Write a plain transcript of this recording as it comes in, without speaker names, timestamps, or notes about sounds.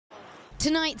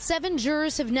Tonight, 7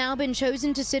 jurors have now been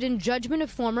chosen to sit in judgment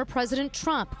of former President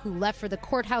Trump, who left for the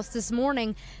courthouse this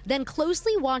morning, then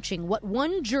closely watching what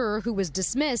one juror who was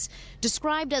dismissed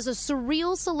described as a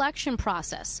surreal selection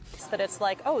process. That it's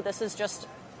like, oh, this is just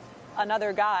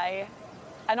another guy.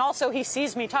 And also he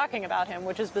sees me talking about him,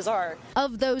 which is bizarre.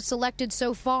 Of those selected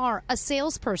so far, a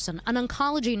salesperson, an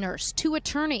oncology nurse, 2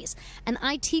 attorneys, an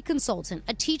IT consultant,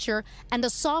 a teacher, and a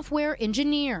software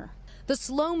engineer. The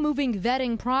slow-moving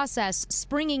vetting process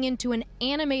springing into an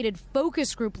animated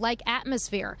focus group-like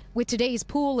atmosphere, with today's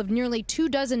pool of nearly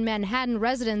 24 Manhattan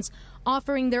residents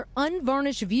offering their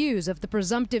unvarnished views of the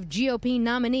presumptive GOP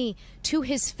nominee to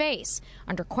his face,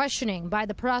 under questioning by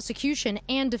the prosecution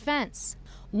and defense.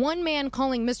 One man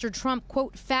calling Mr. Trump,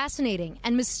 quote, fascinating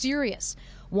and mysterious.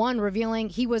 One revealing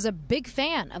he was a big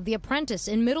fan of The Apprentice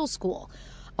in middle school.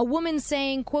 A woman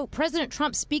saying, quote, President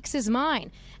Trump speaks his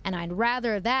mind, and I'd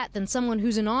rather that than someone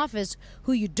who's in office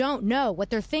who you don't know what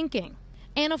they're thinking.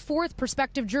 And a 4th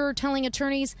prospective juror telling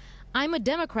attorneys, I'm a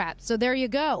Democrat, so there you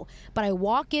go. But I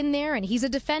walk in there and he's a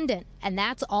defendant, and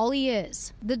that's all he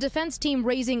is. The defense team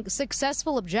raising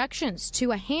successful objections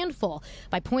to a handful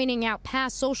by pointing out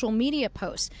past social media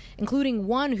posts, including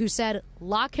one who said,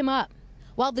 lock him up.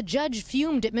 While the judge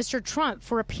fumed at Mr. Trump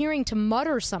for appearing to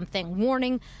mutter something,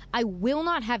 warning, I will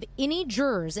not have any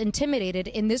jurors intimidated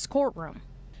in this courtroom.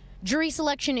 Jury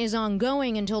selection is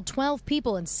ongoing until 12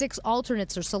 people and 6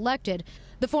 alternates are selected.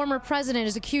 The former president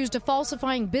is accused of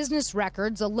falsifying business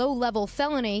records, a low-level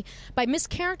felony, by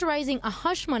mischaracterizing a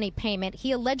hush money payment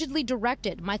he allegedly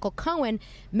directed Michael Cohen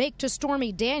make to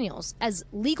Stormy Daniels as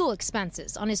legal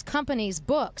expenses on his company's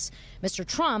books. Mr.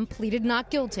 Trump pleaded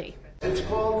not guilty. It's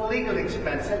called legal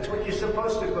expense. That's what you're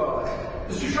supposed to call it.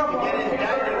 Mr. Trump, get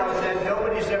indicted on that.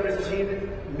 Nobody's ever seen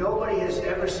it. Nobody has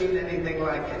ever seen anything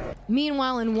like it.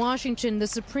 Meanwhile, in Washington, the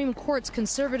Supreme Court's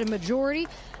conservative majority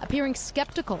appearing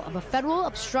skeptical of a federal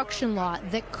obstruction law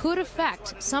that could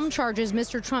affect some charges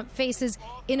Mr. Trump faces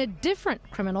in a different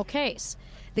criminal case.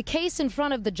 The case in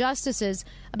front of the justices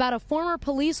about a former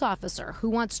police officer who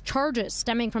wants charges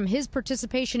stemming from his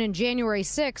participation in January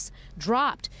 6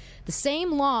 dropped. The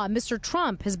same law Mr.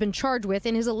 Trump has been charged with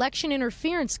in his election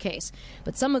interference case.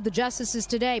 But some of the justices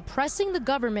today pressing the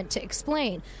government to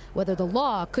explain whether the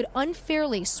law could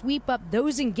unfairly sweep up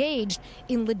those engaged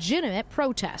in legitimate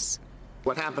protests.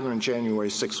 What happened on January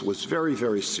 6th was very,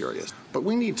 very serious. But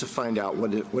we need to find out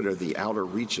what are the outer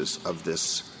reaches of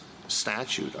this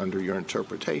statute under your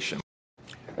interpretation.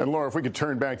 And Laura, if we could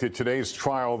turn back to today's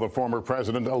trial of the former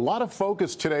president, a lot of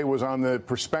focus today was on the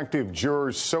prospective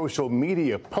jurors' social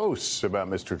media posts about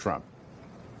Mr. Trump.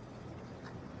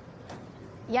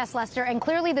 Yes, Lester, and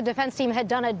clearly the defense team had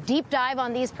done a deep dive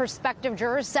on these prospective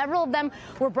jurors. Several of them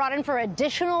were brought in for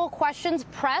additional questions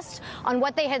pressed on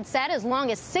what they had said as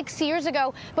long as 6 years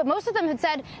ago. But most of them had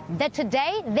said that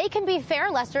today they can be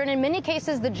fair, Lester, and in many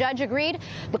cases the judge agreed.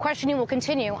 The questioning will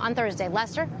continue on Thursday.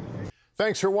 Lester?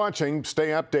 Thanks for watching. Stay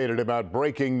updated about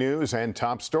breaking news and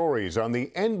top stories on the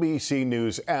NBC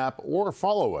News app or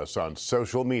follow us on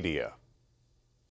social media.